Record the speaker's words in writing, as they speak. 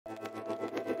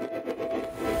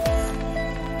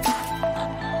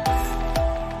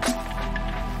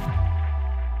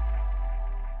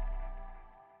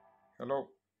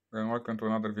welcome to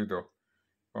another video.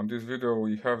 On this video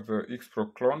we have the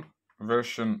Xprog clone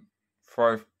version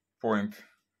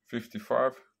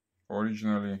 5.55,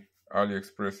 originally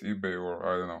AliExpress, eBay, or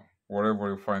I don't know, wherever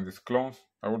you find these clones.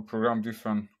 I will program this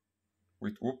one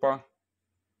with UPA,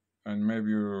 and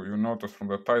maybe you notice from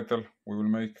the title we will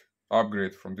make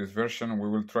upgrade from this version. We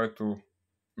will try to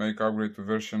make upgrade to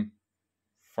version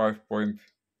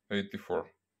 5.84.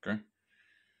 okay,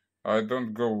 I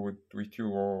don't go with you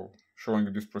or showing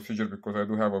you this procedure because I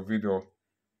do have a video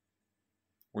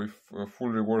with a full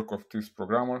rework of this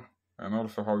programmer and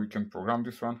also how you can program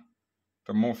this one.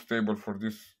 The most stable for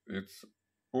this it's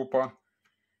UPA,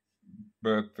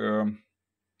 but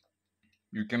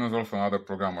you can use also other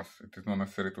programmers. It is not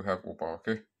necessary to have UPA.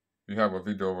 Okay, we have a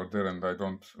video over there and I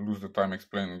don't lose the time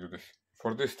explaining you this.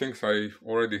 For these things I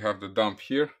already have the dump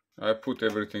here. I put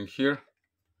everything here.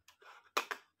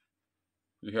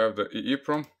 You have the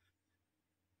EEPROM.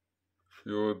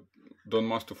 You don't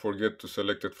must to forget to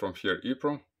select it from here,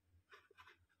 EEPROM.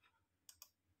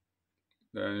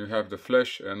 Then you have the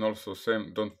flash, and also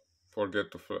same, don't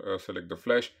forget to select the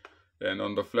flash. And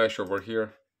on the flash over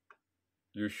here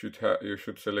you should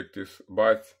select this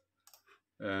bytes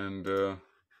and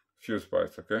fuse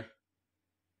bytes. Okay,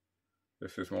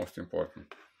 this is most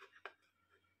important.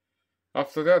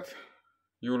 After that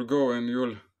you will go and you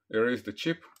will erase the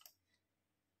chip.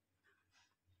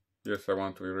 Yes, I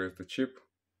want to erase the chip.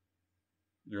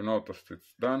 You noticed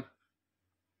it's done.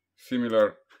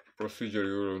 Similar procedure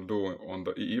you will do on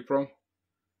the EEPROM.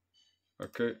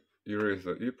 Okay, erase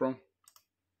the EEPROM.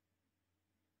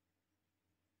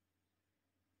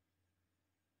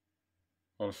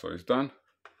 Also is done.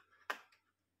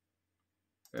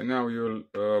 And now you'll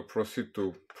proceed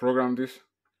to program this.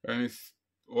 And it's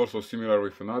also similar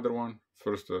with another one.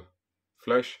 First the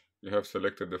flash. You have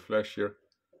selected the flash here.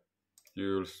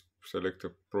 You will select to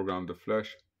program the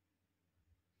flash.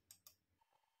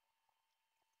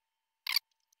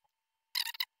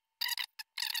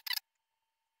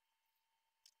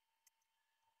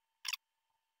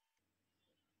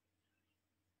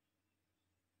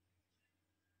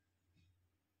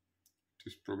 It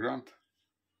is programmed.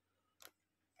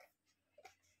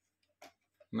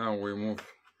 Now we move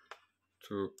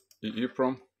to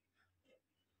EEPROM.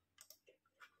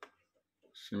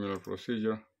 Similar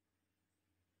procedure.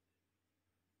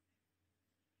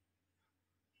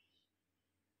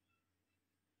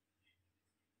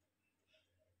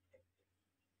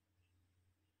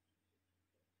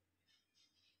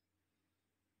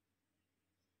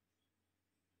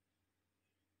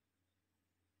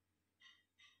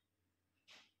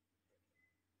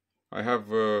 I have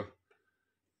the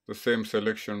same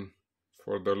selection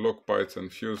for the lock bytes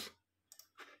and fuse.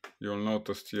 You'll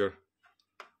notice here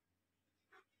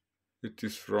it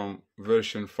is from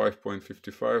version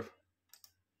 5.55.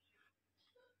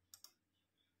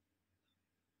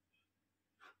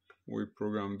 We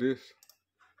program this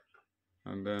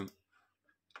and then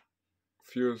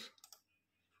fuse.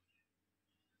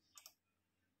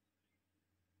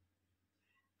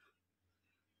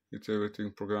 It's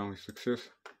everything programmed with success.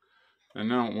 And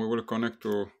now we will connect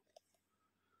to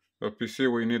the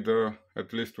PC. We need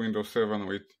at least Windows 7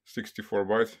 with 64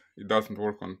 bytes. It doesn't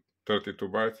work on 32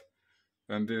 bytes.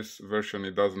 And this version,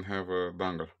 it doesn't have a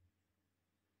dongle.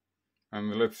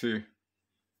 And let's see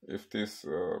if this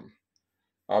firmware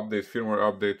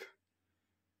update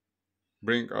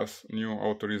bring us new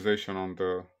authorization on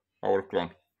our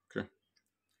clone. Okay,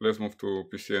 let's move to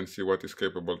PC and see what is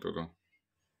capable to do.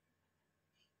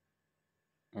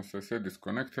 As I said, it's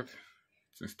connected.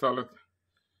 It's installed.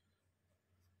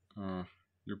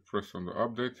 You press on the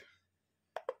update.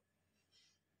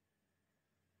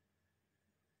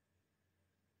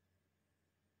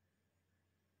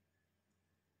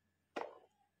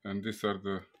 And these are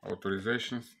the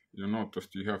authorizations. You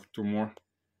noticed you have two more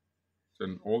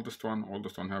than oldest one.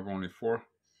 Oldest one have only 4.